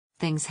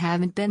Things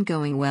haven't been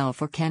going well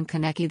for Ken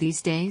Kaneki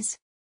these days.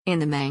 In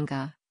the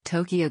manga,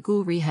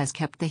 Ghoul has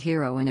kept the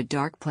hero in a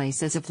dark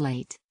place as of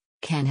late.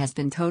 Ken has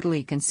been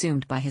totally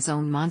consumed by his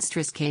own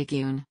monstrous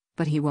Kagun,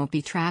 but he won't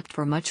be trapped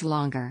for much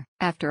longer.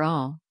 After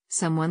all,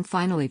 someone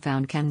finally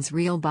found Ken's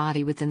real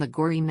body within the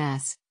gory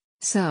mess.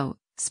 So,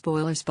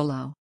 spoilers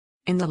below.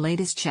 In the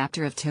latest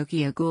chapter of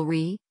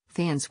Ghoul,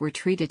 fans were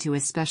treated to a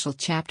special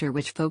chapter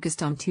which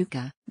focused on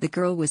Tuka. The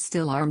girl was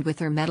still armed with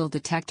her metal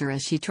detector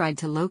as she tried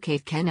to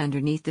locate Ken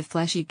underneath the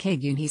fleshy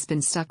Kagun he's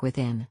been stuck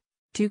within.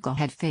 Tuka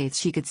had faith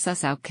she could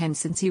suss out Ken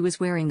since he was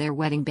wearing their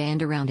wedding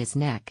band around his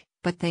neck,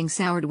 but things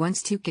soured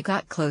once Tuka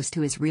got close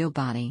to his real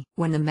body.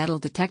 When the metal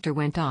detector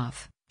went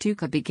off,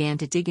 Tuka began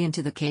to dig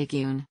into the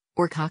Kagun,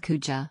 or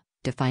Kakuja,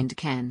 to find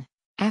Ken.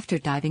 After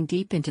diving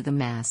deep into the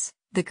mass,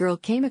 the girl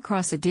came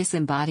across a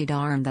disembodied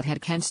arm that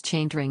had Ken's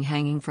chained ring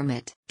hanging from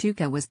it.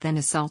 Tuka was then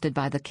assaulted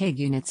by the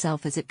Kagun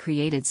itself as it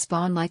created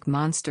spawn-like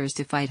monsters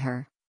to fight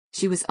her.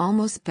 She was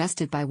almost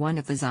bested by one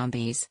of the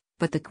zombies,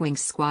 but the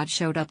Quinks squad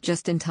showed up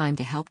just in time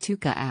to help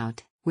Tuka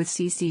out. With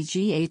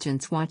CCG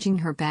agents watching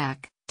her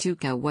back,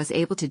 Tuka was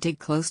able to dig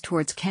close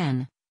towards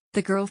Ken.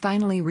 The girl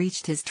finally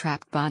reached his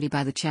trapped body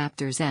by the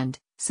chapter's end,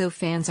 so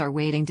fans are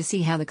waiting to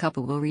see how the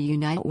couple will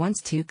reunite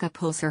once Tuka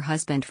pulls her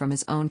husband from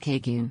his own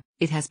Kagun.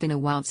 It has been a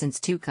while since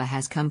Tuka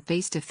has come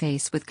face to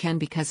face with Ken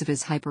because of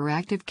his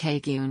hyperactive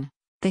Kagun.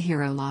 The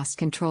hero lost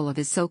control of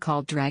his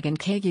so-called dragon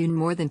Kagun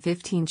more than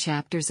 15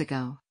 chapters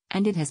ago,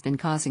 and it has been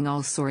causing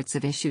all sorts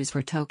of issues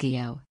for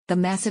Tokyo. The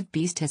massive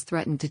beast has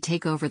threatened to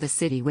take over the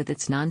city with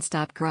its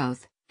non-stop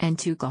growth, and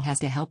Tuka has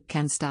to help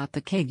Ken stop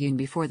the Kagun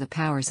before the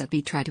powers that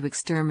be try to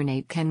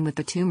exterminate Ken with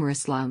the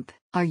tumorous lump.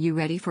 Are you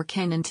ready for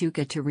Ken and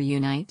Tuka to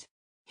reunite?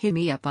 Hit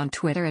me up on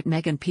Twitter at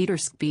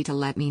MeganPetersby to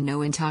let me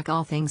know and talk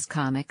all things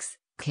comics,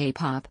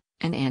 K-pop,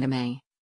 and anime.